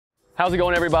How's it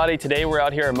going, everybody? Today we're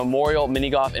out here at Memorial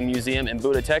Mini Golf and Museum in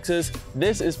Buda, Texas.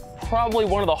 This is probably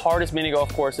one of the hardest mini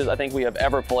golf courses I think we have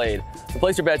ever played. So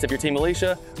place your bets if you're Team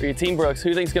Alicia or your Team Brooks. Who do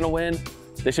you think's gonna win?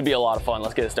 This should be a lot of fun.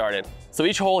 Let's get it started. So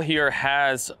each hole here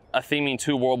has a theming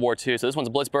to World War II. So this one's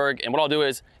Blitzburg. And what I'll do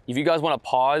is, if you guys wanna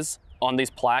pause on these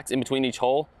plaques in between each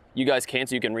hole, you guys can,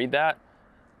 so you can read that.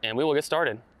 And we will get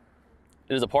started.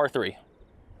 It is a par 3.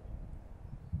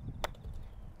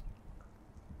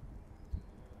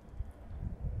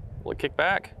 Will it kick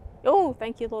back? Oh,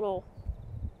 thank you, little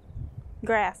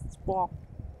grass wall.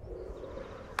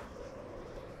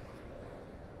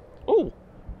 Ooh.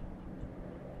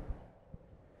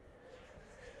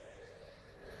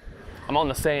 I'm on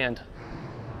the sand.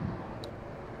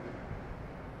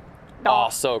 Oh,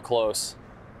 so close.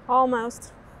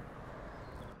 Almost.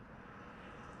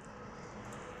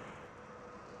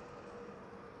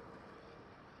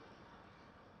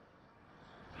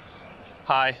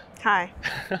 Hi. Hi.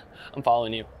 I'm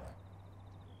following you.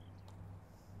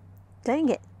 Dang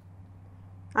it.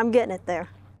 I'm getting it there.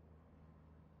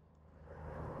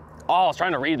 Oh, I was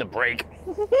trying to read the break.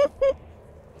 I'm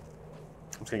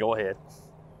just gonna go ahead.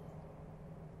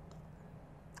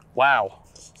 Wow.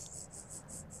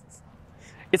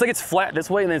 It's like it's flat this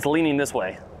way and then it's leaning this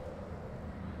way.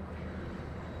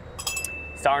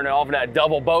 Starting off with that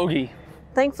double bogey.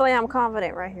 Thankfully, I'm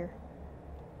confident right here.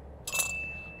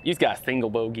 You've got a single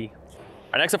bogey.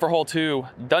 All right, next up for hole 2,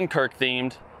 Dunkirk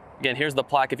themed. Again, here's the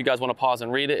plaque if you guys want to pause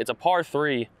and read it. It's a par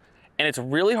 3, and it's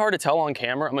really hard to tell on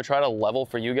camera. I'm gonna try to level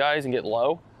for you guys and get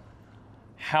low.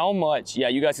 How much, yeah,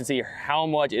 you guys can see how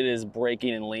much it is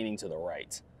breaking and leaning to the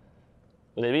right.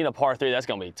 With it being a par 3, that's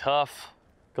gonna be tough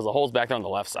because the hole's back there on the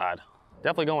left side.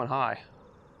 Definitely going high.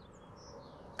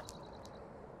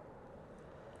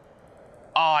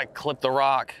 Oh, I clipped the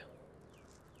rock.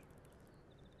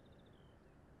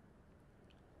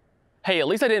 Hey, at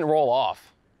least I didn't roll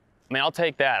off. I mean, I'll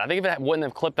take that. I think if it wouldn't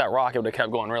have clipped that rock, it would have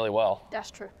kept going really well. That's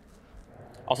true.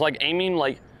 I was like aiming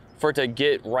like for it to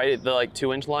get right at the like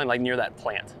 2-inch line, like near that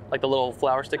plant, like the little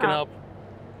flower sticking up,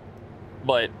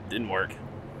 but it didn't work.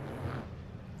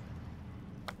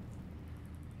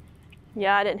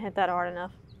 Yeah, I didn't hit that hard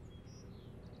enough.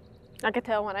 I could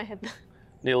tell when I hit that.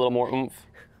 Need a little more oomph.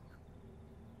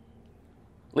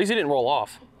 At least you didn't roll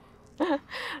off.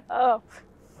 Oh.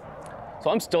 So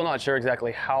I'm still not sure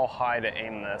exactly how high to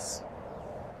aim this.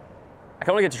 I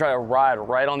kind of get to try to ride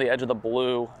right on the edge of the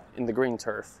blue in the green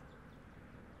turf.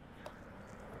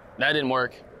 That didn't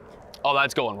work. Oh,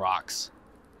 that's going rocks.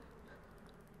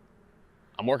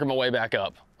 I'm working my way back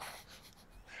up.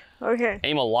 Okay.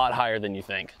 Aim a lot higher than you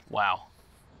think. Wow.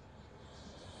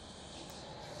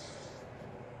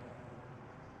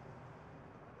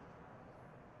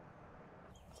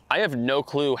 I have no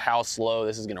clue how slow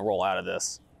this is gonna roll out of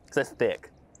this. Because it's thick,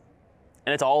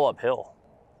 and it's all uphill.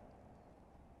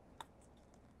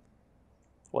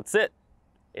 Well, it's sit.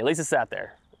 At least it sat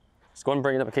there. Just go ahead and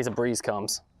bring it up in case a breeze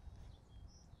comes.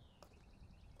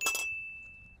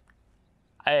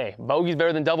 Hey, bogey's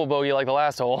better than double bogey like the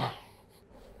last hole.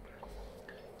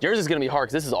 Yours is gonna be hard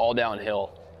because this is all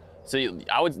downhill. So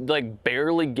I would like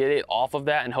barely get it off of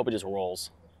that and hope it just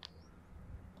rolls.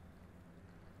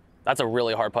 That's a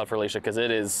really hard putt for Alicia because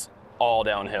it is all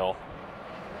downhill.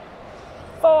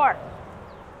 4.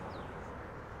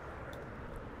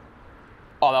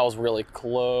 Oh, that was really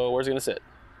close. Where's it gonna sit?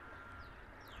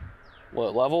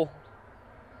 What, level?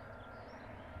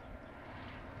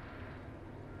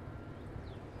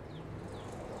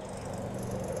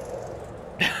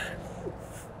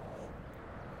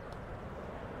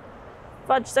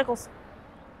 Fudge sickles.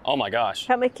 Oh my gosh.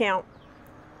 Help me count.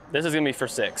 This is gonna be for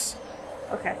 6.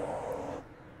 Okay.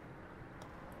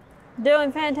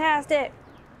 Doing fantastic.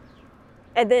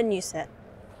 And then you said.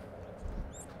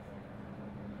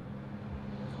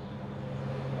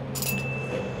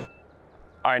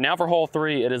 All right, now for hole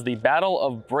 3, it is the Battle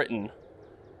of Britain.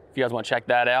 If you guys want to check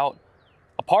that out.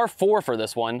 A par 4 for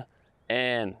this one.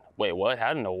 And wait, what?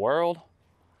 How in the world?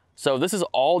 So this is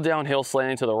all downhill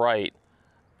slanting to the right.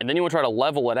 And then you want to try to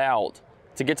level it out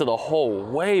to get to the hole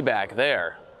way back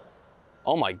there.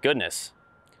 Oh my goodness.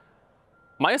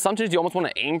 My assumption is you almost want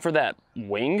to aim for that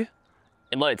wing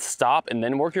and let it stop and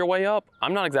then work your way up.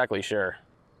 I'm not exactly sure.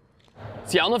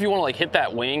 See, I don't know if you want to like hit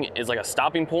that wing as like a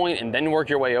stopping point and then work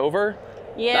your way over.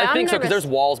 Yeah, I think so, because there's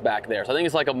walls back there. So I think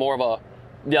it's like a more of a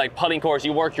like putting course.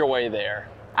 You work your way there.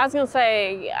 I was gonna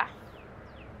say, yeah.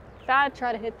 If I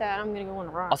try to hit that, I'm gonna go on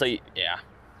the rock. I'll say, yeah.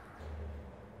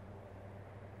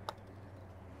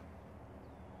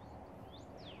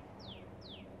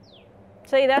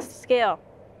 See, that's the skill.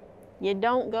 You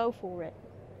don't go for it.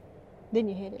 Then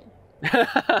you hit it.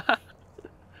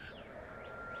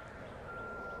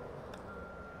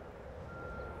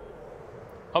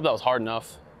 Hope that was hard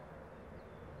enough.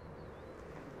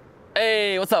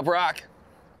 Hey, what's up, Rock?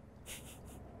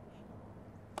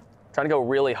 Trying to go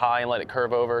really high and let it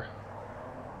curve over.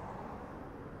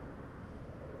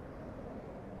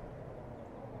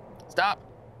 Stop.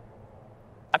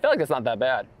 I feel like it's not that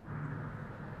bad.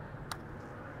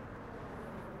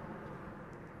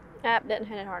 Yep, didn't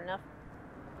hit it hard enough.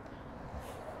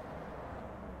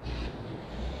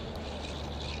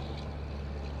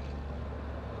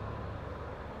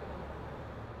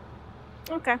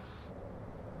 Okay.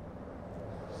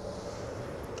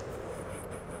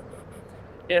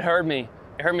 It hurt me.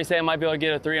 It hurt me say I might be able to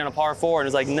get a 3 on a par 4, and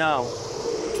it's like, no.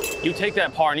 You take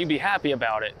that par and you'd be happy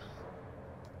about it.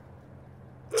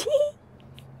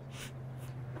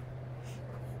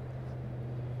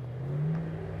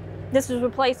 This is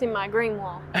replacing my green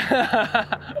wall.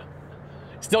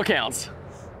 Still counts.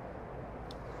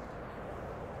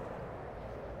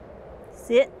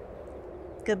 Sit.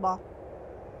 Good ball.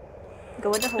 Go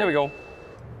with the hole. There we go.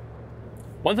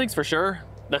 One thing's for sure,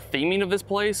 the theming of this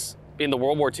place, being the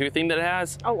World War II theme that it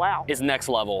has, Oh, wow. is next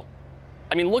level.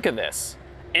 I mean, look at this.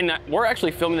 And we're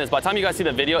actually filming this. By the time you guys see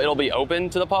the video, it'll be open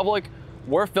to the public.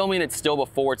 We're filming it still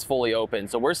before it's fully open.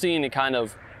 So we're seeing it kind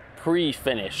of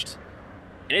pre-finished.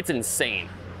 And it's insane.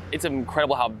 It's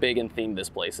incredible how big and themed this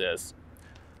place is.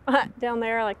 Down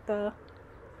there, like the...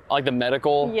 Like the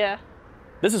medical. Yeah.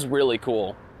 This is really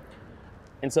cool.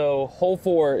 And so hole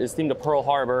 4 is themed to Pearl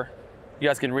Harbor. You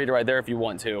guys can read it right there if you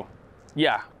want to.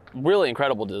 Yeah, really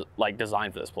incredible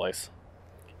design for this place.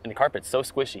 And the carpet's so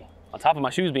squishy. On top of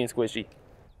my shoes being squishy.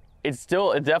 It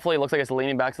definitely looks like it's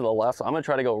leaning back to the left, so I'm gonna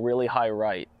try to go really high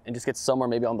right and just get somewhere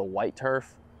maybe on the white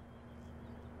turf.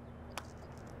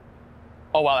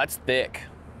 Oh wow, that's thick.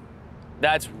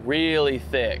 That's really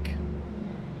thick.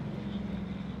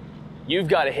 You've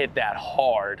got to hit that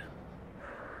hard.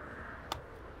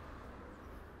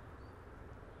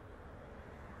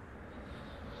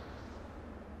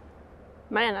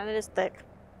 Man, that is thick.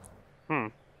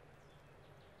 Let's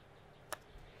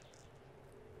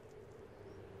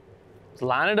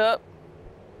line it up.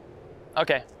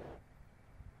 Okay.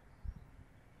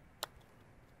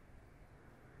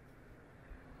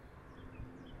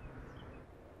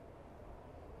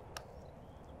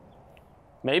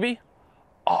 Maybe?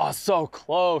 Oh, so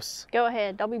close. Go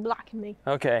ahead, don't be blocking me.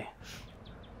 Okay.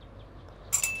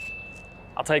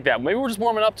 I'll take that. Maybe we're just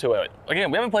warming up to it.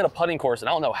 Again, we haven't played a putting course in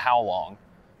I don't know how long.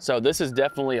 So this is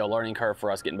definitely a learning curve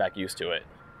for us getting back used to it.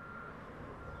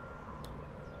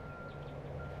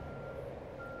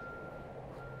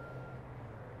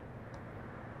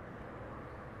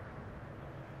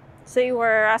 See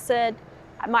where I said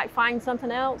I might find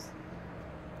something else?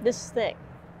 This is thick.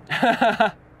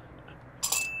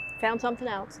 Found something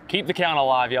else. Keep the count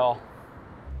alive, y'all.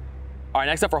 All right,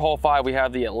 next up for hole 5, we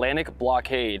have the Atlantic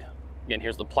Blockade. Again,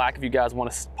 here's the plaque if you guys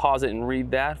want to pause it and read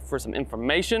that for some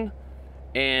information.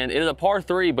 And it is a par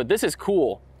 3, but this is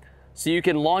cool. So you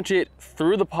can launch it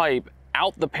through the pipe,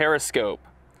 out the periscope,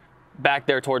 back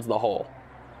there towards the hole.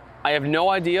 I have no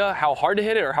idea how hard to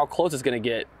hit it or how close it's gonna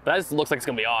get, but that just looks like it's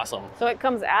gonna be awesome. So it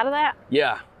comes out of that?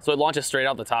 Yeah, so it launches straight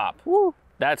out the top. Woo.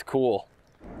 That's cool.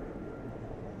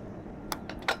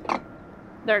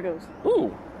 There it goes.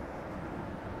 Ooh.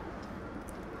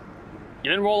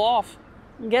 You didn't roll off.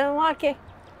 I'm getting lucky.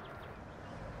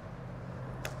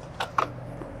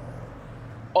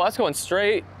 Oh, that's going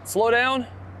straight. Slow down.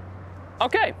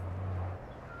 Okay.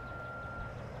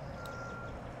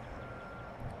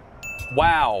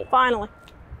 Wow. Finally.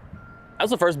 That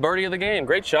was the first birdie of the game.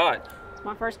 Great shot. It's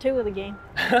my first 2 of the game,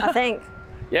 I think.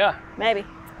 Yeah. Maybe.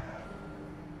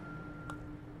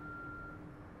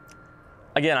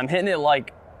 Again, I'm hitting it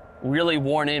like really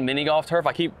worn in mini golf turf.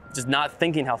 I keep just not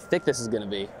thinking how thick this is gonna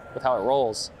be with how it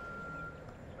rolls.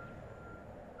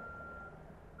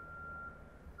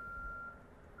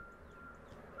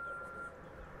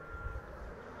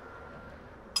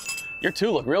 Your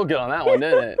 2 looked real good on that one,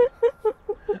 didn't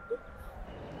it?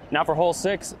 Now for hole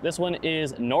 6, this one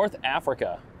is North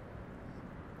Africa.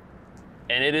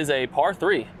 And it is a par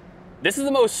 3. This is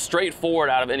the most straightforward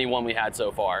out of any one we had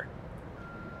so far.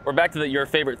 We're back to your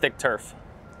favorite thick turf.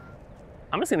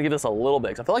 I'm just gonna give this a little bit,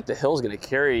 because I feel like the hill's gonna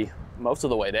carry most of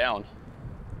the way down.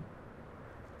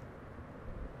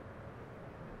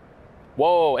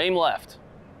 Whoa, aim left.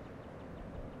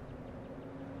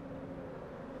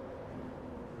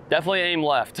 Definitely aim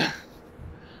left.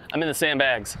 I'm in the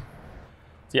sandbags.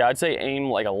 So yeah, I'd say aim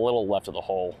like a little left of the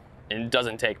hole. And it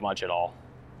doesn't take much at all.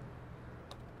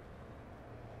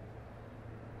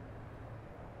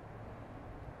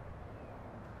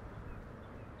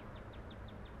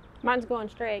 Mine's going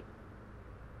straight.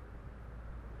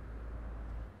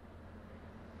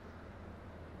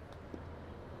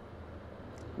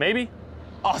 Maybe?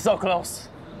 Oh, so close.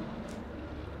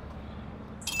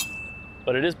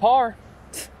 But it is par.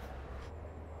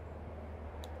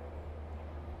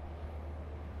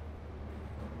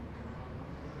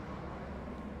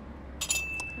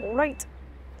 All right.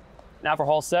 Now for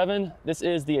hole 7, this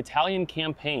is the Italian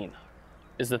Campaign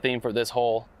is the theme for this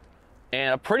hole.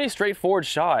 And a pretty straightforward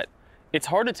shot. It's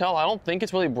hard to tell. I don't think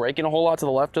it's really breaking a whole lot to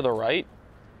the left or the right.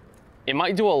 It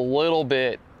might do a little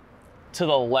bit to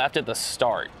the left at the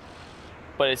start,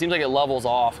 but it seems like it levels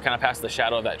off kind of past the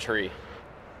shadow of that tree.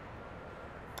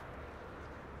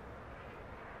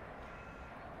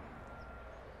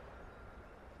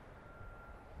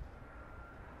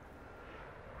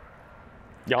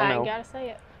 Y'all know. I gotta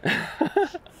say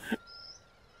it.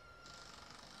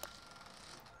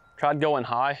 Tried going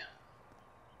high.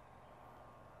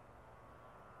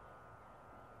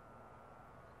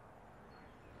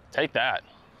 Take that.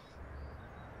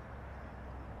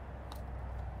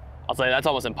 I'll say that's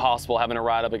almost impossible having to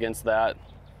ride up against that.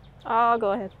 Oh,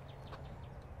 go ahead.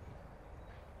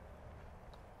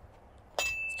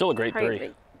 Still a great three.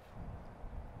 Great.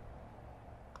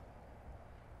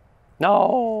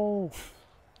 No!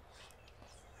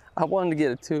 I wanted to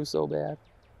get a 2 so bad.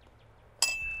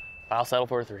 I'll settle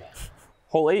for a 3.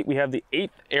 Hole 8, we have the 8th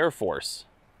Air Force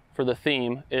for the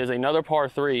theme. It is another par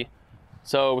 3.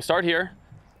 So we start here.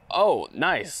 Oh,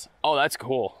 nice. Oh, that's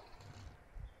cool.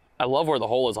 I love where the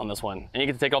hole is on this one. And you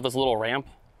get to take off this little ramp.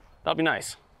 That'd be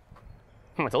nice.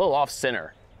 It's a little off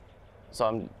center. So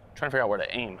I'm trying to figure out where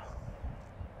to aim.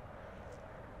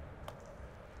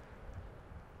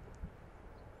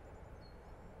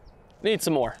 Need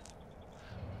some more.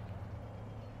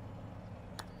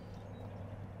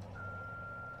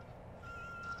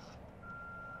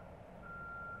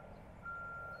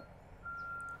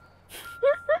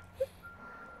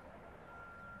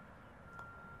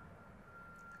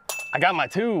 I got my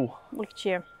 2. Look at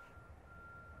you.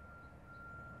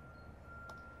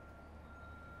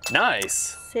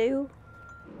 Nice. So.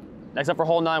 Next up for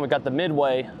hole 9, we got the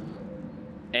midway.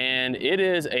 And it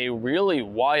is a really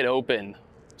wide open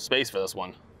space for this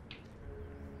one.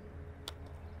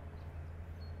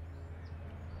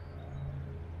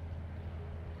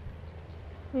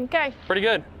 Okay. Pretty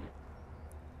good.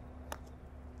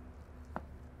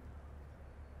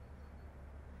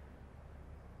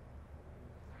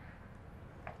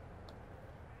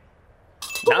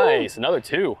 Nice, another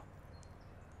 2.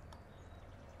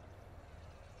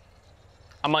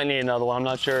 I might need another one, I'm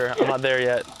not sure. I'm not there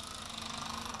yet.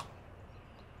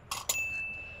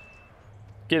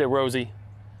 Get it, Rosie.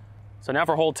 So now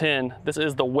for hole 10, this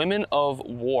is the Women of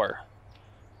War.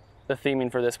 The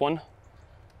theming for this one.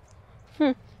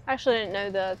 I actually didn't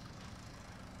know the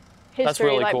history That's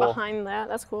really cool. behind that.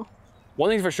 That's cool. One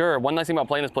thing for sure, one nice thing about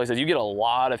playing this place is you get a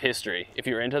lot of history. If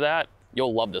you're into that,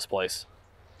 you'll love this place.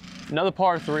 Another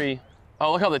par 3.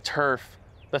 Oh, look how the turf,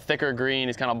 the thicker green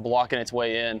is kind of blocking its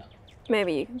way in.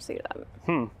 Maybe you can see that.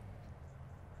 I'm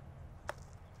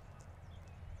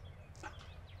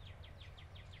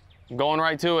going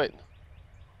right to it.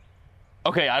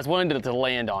 Okay, I just wanted it to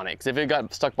land on it, because if it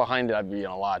got stuck behind it, I'd be in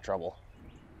a lot of trouble.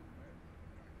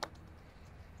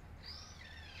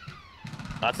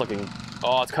 That's looking,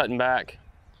 oh, it's cutting back.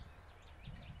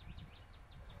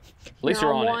 At least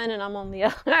you're on one it. And I'm on the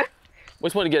other. We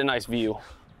just want to get a nice view.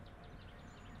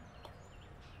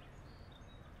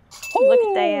 Look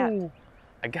at that.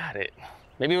 I got it.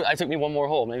 Maybe I took me one more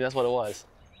hole. Maybe that's what it was.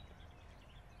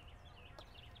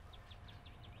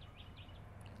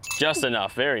 Just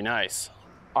enough, very nice.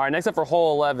 All right, next up for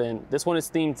hole 11. This one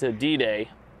is themed to D-Day.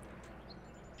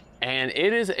 And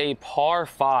it is a par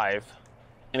 5.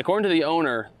 And according to the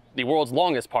owner, the world's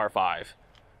longest par 5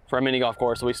 for a mini golf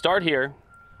course. So we start here,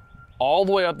 all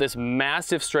the way up this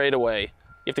massive straightaway.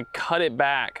 You have to cut it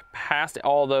back past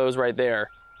all those right there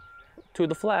to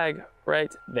the flag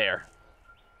right there.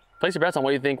 Place your bets on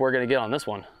what you think we're gonna get on this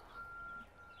one.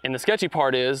 And the sketchy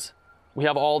part is we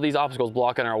have all these obstacles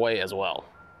blocking our way as well.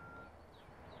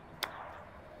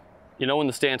 You know when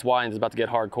the stance widens, it's about to get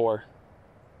hardcore.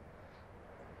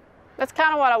 That's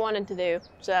kind of what I wanted to do,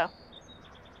 so.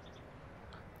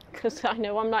 Because I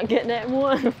know I'm not getting that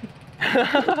one.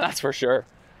 That's for sure.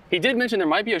 He did mention there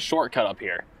might be a shortcut up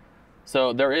here.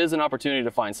 So there is an opportunity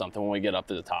to find something when we get up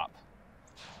to the top.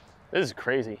 This is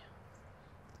crazy.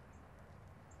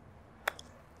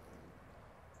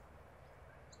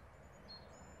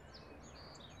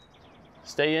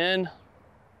 Stay in.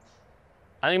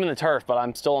 I think I'm in the turf, but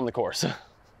I'm still on the course. So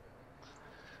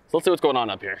let's see what's going on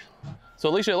up here. So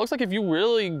Alicia, it looks like if you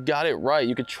really got it right,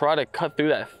 you could try to cut through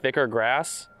that thicker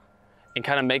grass and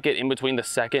kind of make it in between the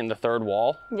second and the third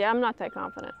wall. Yeah, I'm not that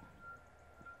confident.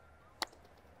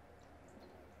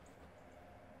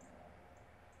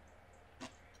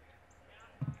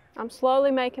 I'm slowly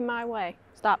making my way.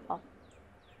 Stop, Paul.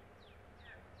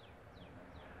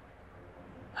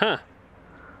 Huh.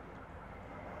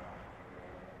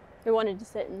 We wanted to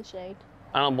sit in the shade.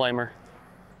 I don't blame her.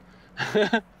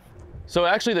 So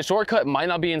actually the shortcut might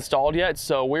not be installed yet,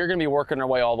 so we're gonna be working our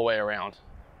way all the way around.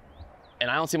 And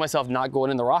I don't see myself not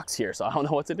going in the rocks here, so I don't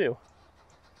know what to do.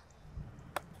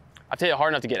 I tell you,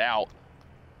 hard enough to get out.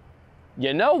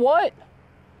 You know what?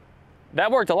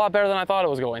 That worked a lot better than I thought it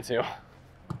was going to.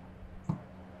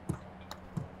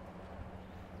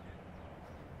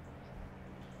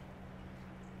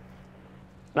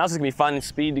 Now it's just gonna be finding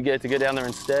speed to get down there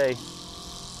and stay.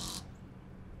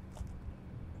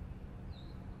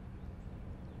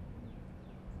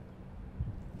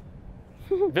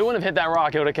 If it wouldn't have hit that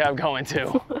rock, it would have kept going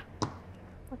too.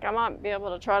 Like, I might be able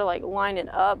to try to like line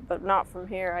it up, but not from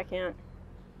here. I can't.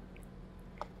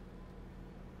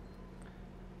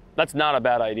 That's not a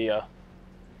bad idea,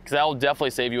 because that will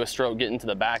definitely save you a stroke getting to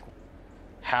the back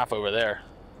half over there.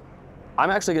 I'm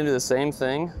actually gonna do the same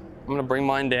thing. I'm gonna bring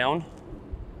mine down,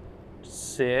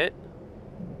 sit,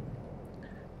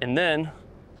 and then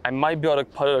I might be able to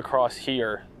put it across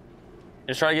here and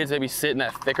just try to get to maybe sit in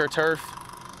that thicker turf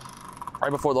right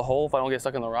before the hole if I don't get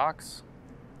stuck in the rocks.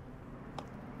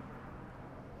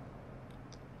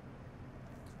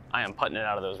 I am putting it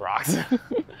out of those rocks.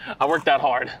 I worked that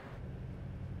hard.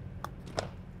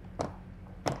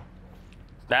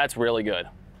 That's really good.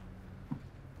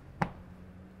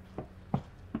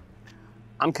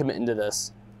 I'm committing to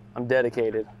this. I'm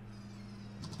dedicated.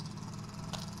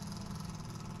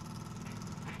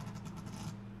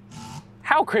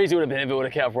 How crazy would it have been if it would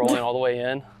have kept rolling all the way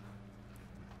in?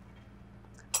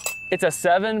 It's a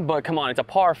 7, but come on, it's a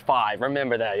par 5.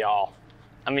 Remember that, y'all.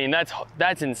 I mean,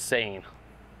 that's insane.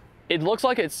 It looks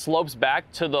like it slopes back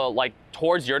to the, like,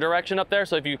 towards your direction up there,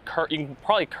 so if you can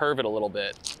probably curve it a little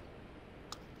bit.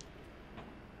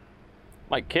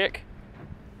 Might kick.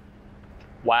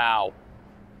 Wow.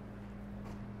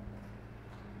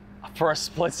 For a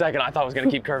split second, I thought it was gonna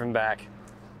keep curving back.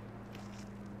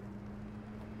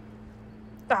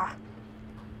 Ah.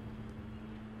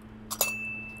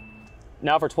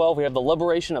 Now for 12, we have the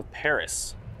Liberation of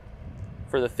Paris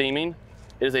for the theming.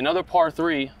 It is another par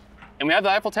 3, and we have the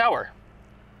Eiffel Tower.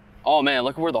 Oh man,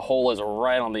 look where the hole is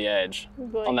right on the edge,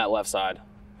 on that left side.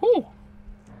 Whew.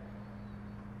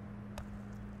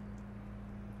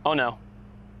 Oh no.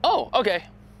 Oh, okay.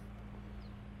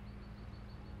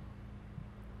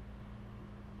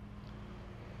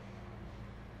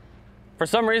 For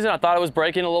some reason, I thought it was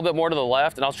breaking a little bit more to the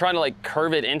left, and I was trying to like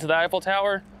curve it into the Eiffel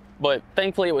Tower, but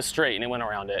thankfully it was straight and it went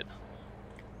around it.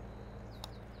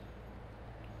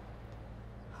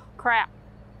 Crap.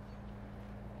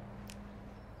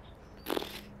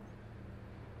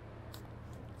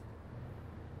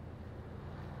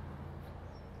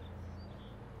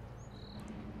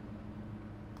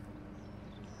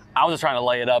 I was just trying to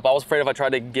lay it up. I was afraid if I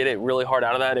tried to get it really hard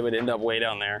out of that, it would end up way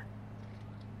down there.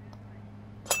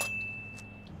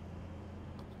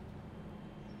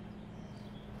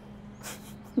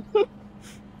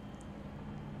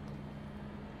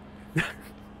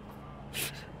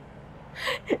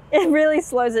 It really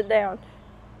slows it down.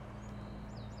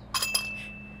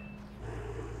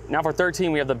 Now for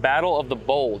 13, we have the Battle of the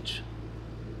Bulge.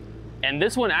 And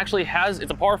this one actually has,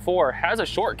 it's a par 4, has a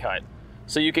shortcut.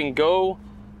 So you can go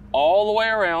all the way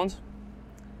around,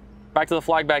 back to the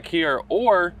flag back here,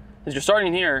 or as you're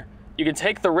starting here, you can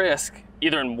take the risk,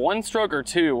 either in 1 stroke or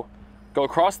 2, go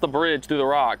across the bridge through the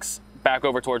rocks, back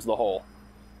over towards the hole.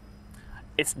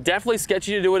 It's definitely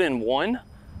sketchy to do it in 1,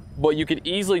 but you could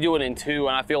easily do it in 2,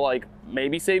 and I feel like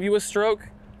maybe save you a stroke.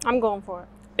 I'm going for it.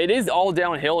 It is all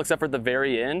downhill except for the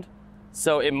very end,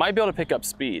 so it might be able to pick up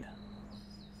speed.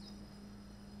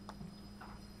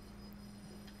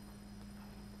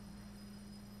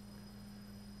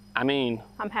 I mean,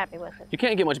 I'm happy with it. You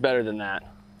can't get much better than that.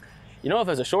 You know, if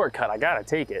there's a shortcut, I gotta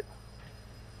take it.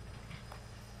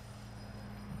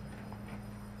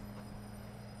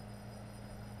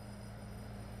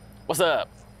 What's up?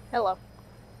 Hello.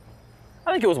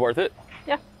 I think it was worth it.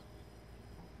 Yeah.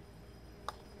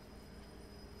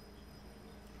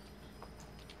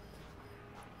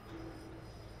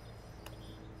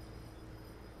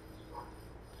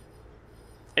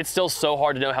 It's still so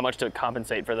hard to know how much to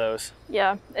compensate for those.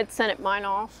 Yeah, it sent mine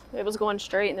off. It was going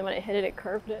straight, and then when it hit it, it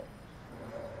curved it.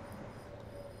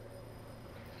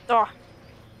 Oh.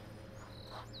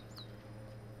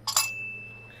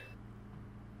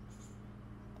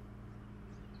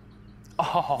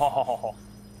 Oh.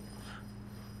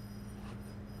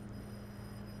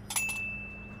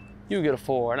 You get a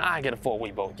 4 and I get a 4.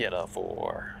 We both get a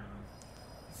 4.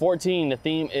 14, the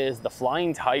theme is the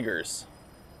Flying Tigers.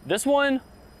 This one,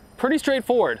 pretty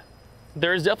straightforward.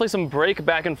 There's definitely some break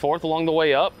back and forth along the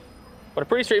way up, but a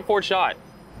pretty straightforward shot.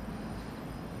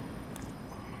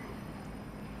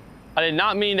 I did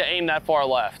not mean to aim that far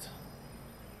left,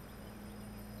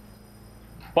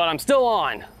 but I'm still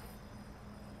on.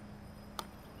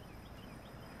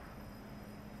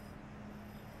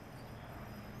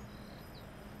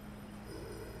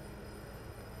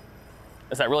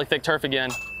 It's that really thick turf again.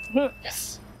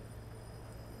 Yes.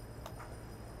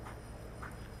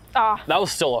 Ah. That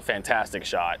was still a fantastic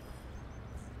shot.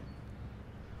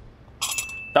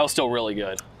 That was still really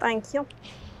good. Thank you.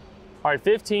 All right,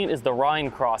 15 is the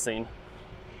Rhine crossing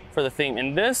for the theme.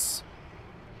 And this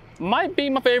might be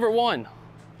my favorite one,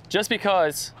 just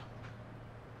because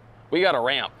we got a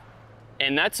ramp.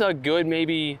 And that's a good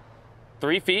maybe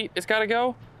 3 feet it's gotta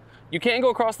go. You can't go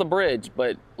across the bridge,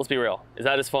 but let's be real, is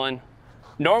that as fun?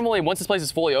 Normally, once this place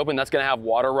is fully open, that's gonna have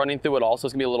water running through it also.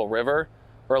 It's gonna be a little river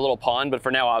or a little pond, but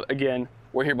for now, again,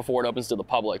 we're here before it opens to the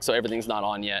public, so everything's not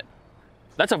on yet.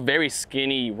 That's a very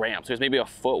skinny ramp, so it's maybe a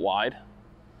foot wide.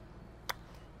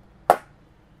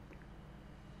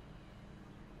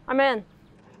 I'm in.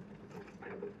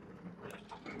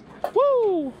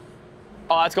 Woo!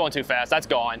 Oh, that's going too fast, that's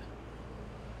gone.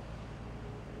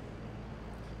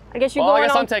 I guess you're well, going I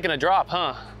guess on. I'm taking a drop,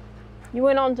 huh? You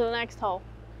went on to the next hole.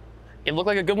 It looked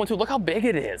like a good one too. Look how big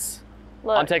it is.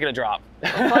 Look, I'm taking a drop.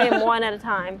 I'm playing one at a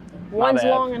time. One's bad.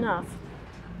 long enough.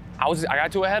 I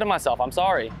got too ahead of myself. I'm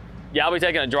sorry. Yeah, I'll be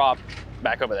taking a drop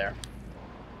back over there.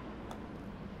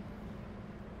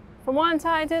 From one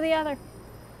side to the other.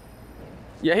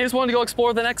 Yeah, he just wanted to go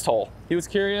explore the next hole. He was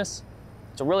curious.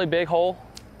 It's a really big hole.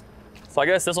 So I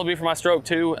guess this will be for my stroke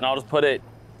 2, and I'll just put it,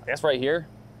 I guess, right here.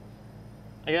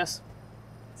 I guess.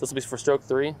 So this will be for stroke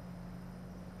 3.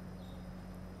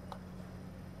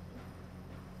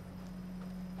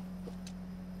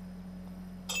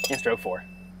 And stroke 4.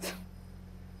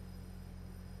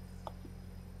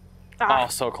 Ah. Oh,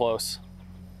 so close.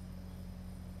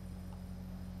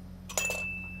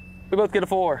 We both get a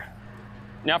 4.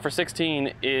 Now for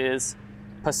 16 is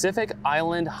Pacific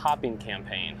Island Hopping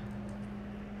Campaign.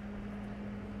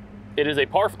 It is a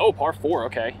par 4,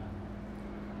 okay.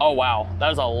 Oh wow,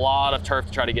 that is a lot of turf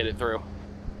to try to get it through.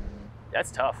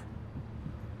 That's tough.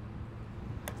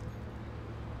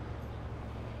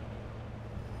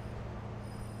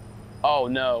 Oh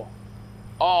no.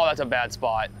 Oh, that's a bad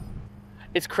spot.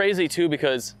 It's crazy too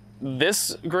because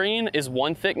this green is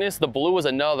one thickness, the blue is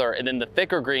another, and then the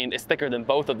thicker green is thicker than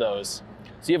both of those.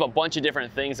 So you have a bunch of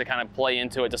different things that kind of play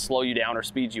into it to slow you down or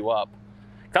speed you up.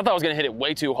 I thought I was gonna hit it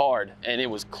way too hard, and it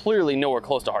was clearly nowhere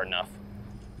close to hard enough.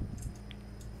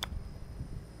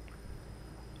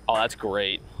 Oh, that's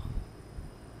great.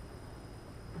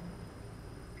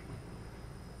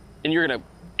 And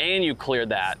you cleared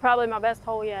that. It's probably my best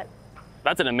hole yet.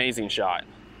 That's an amazing shot.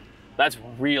 That's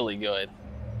really good.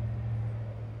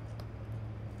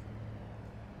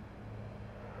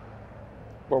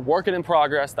 We're working in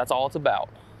progress. That's all it's about.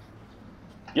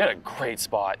 You had a great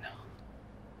spot.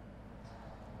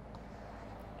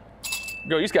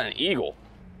 Girl, you just got an eagle.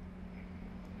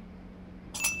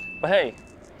 But hey,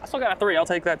 I still got a 3. I'll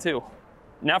take that too.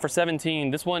 Now for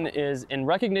 17, this one is in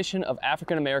recognition of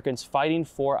African Americans fighting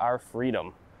for our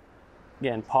freedom.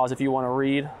 Again, pause if you want to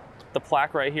read the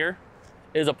plaque right here.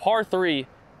 It is a par 3,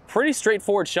 pretty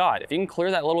straightforward shot. If you can clear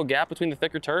that little gap between the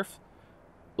thicker turf,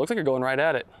 looks like you're going right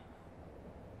at it.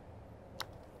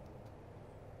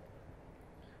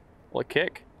 What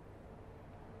kick?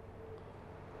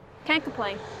 Can't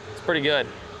complain. It's pretty good.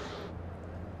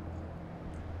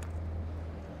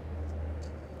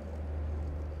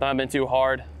 Thought I've been too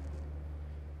hard.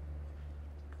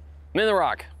 I'm in the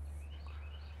rock.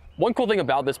 One cool thing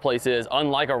about this place is,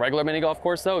 unlike a regular mini golf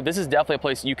course though, this is definitely a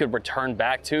place you could return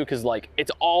back to because like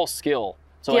it's all skill.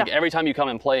 So like every time you come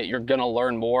and play it, you're gonna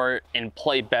learn more and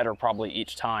play better probably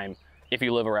each time if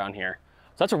you live around here.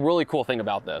 So that's a really cool thing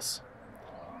about this.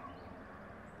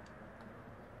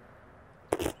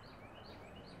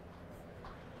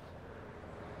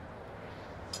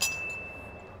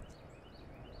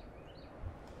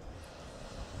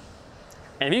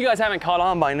 And if you guys haven't caught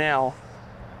on by now,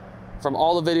 from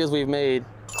all the videos we've made,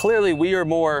 clearly we are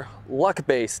more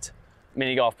luck-based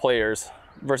mini golf players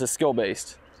versus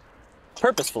skill-based,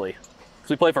 purposefully, because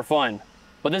we play for fun.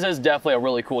 But this is definitely a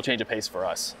really cool change of pace for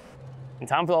us. And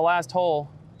time for the last hole.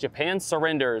 Japan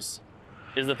Surrenders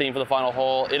is the theme for the final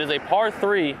hole. It is a par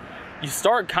 3. You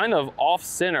start kind of off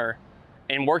center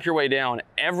and work your way down.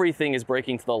 Everything is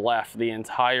breaking to the left the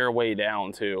entire way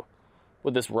down too,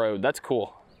 with this road. That's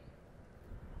cool.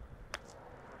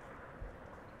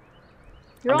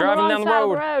 You're I'm driving on the down wrong the side road.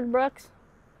 of the road, Brooks.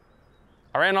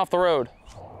 I ran off the road.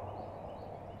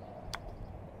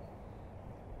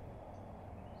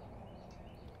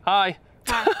 Hi.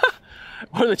 Hi.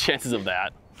 What are the chances of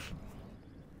that?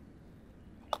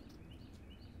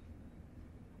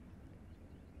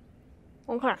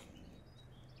 Okay.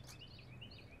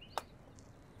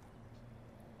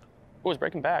 Oh, it's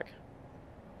breaking back.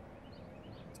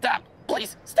 Stop,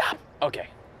 please, stop. Okay.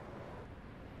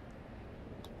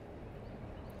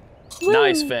 Woo.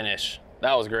 Nice finish.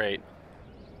 That was great.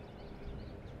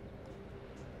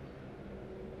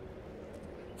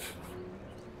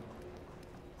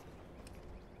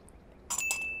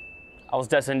 I was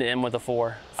destined to end with a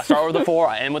 4. I started with a 4,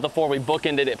 I end with a 4. We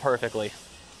bookended it perfectly.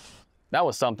 That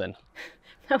was something.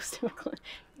 That was difficult.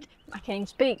 I can't even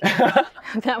speak.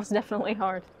 That was definitely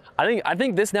hard. I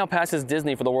think this now passes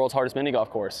Disney for the world's hardest mini golf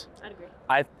course. I'd agree.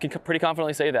 I can pretty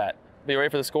confidently say that. Are you ready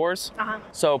for the scores? Uh-huh.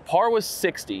 So par was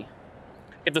 60.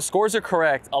 If the scores are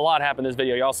correct, a lot happened in this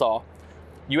video, y'all saw.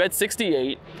 You had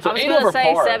 68. So I was 8 gonna over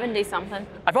say par. 70 something.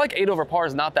 I feel like 8 over par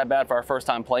is not that bad for our first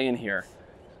time playing here.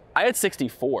 I had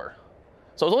 64.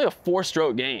 So it was only a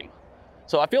 4-stroke game.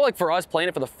 So I feel like for us playing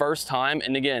it for the first time,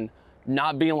 and again,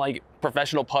 not being like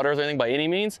professional putters or anything by any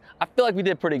means, I feel like we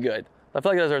did pretty good. I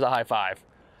feel like there's a high 5.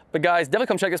 But guys, definitely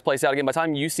come check this place out. Again, by the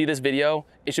time you see this video,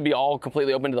 it should be all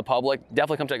completely open to the public.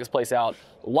 Definitely come check this place out.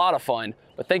 A lot of fun.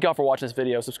 But thank y'all for watching this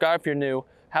video. Subscribe if you're new.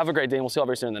 Have a great day, and we'll see y'all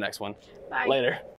very soon in the next one. Bye. Later.